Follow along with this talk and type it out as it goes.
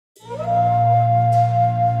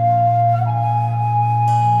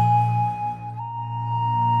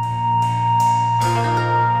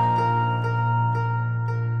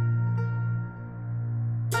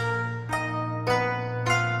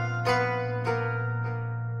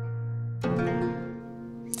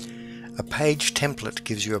A page template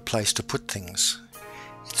gives you a place to put things.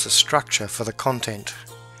 It's a structure for the content.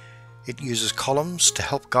 It uses columns to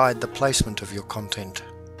help guide the placement of your content.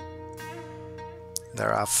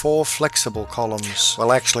 There are 4 flexible columns.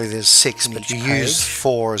 Well, actually there's 6, but you use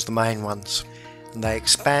 4 as the main ones. And they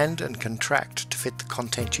expand and contract to fit the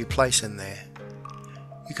content you place in there.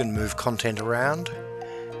 You can move content around,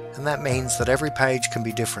 and that means that every page can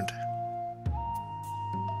be different.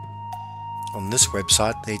 On this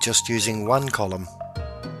website they're just using 1 column.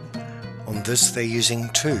 On this they're using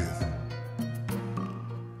 2.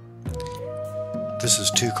 This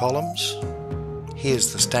is 2 columns.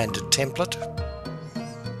 Here's the standard template.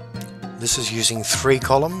 This is using 3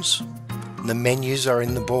 columns. The menus are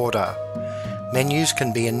in the border. Menus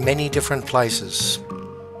can be in many different places.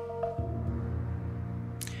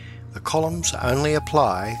 The columns only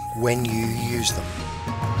apply when you use them.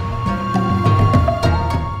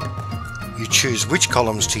 You choose which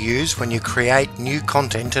columns to use when you create new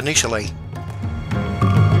content initially.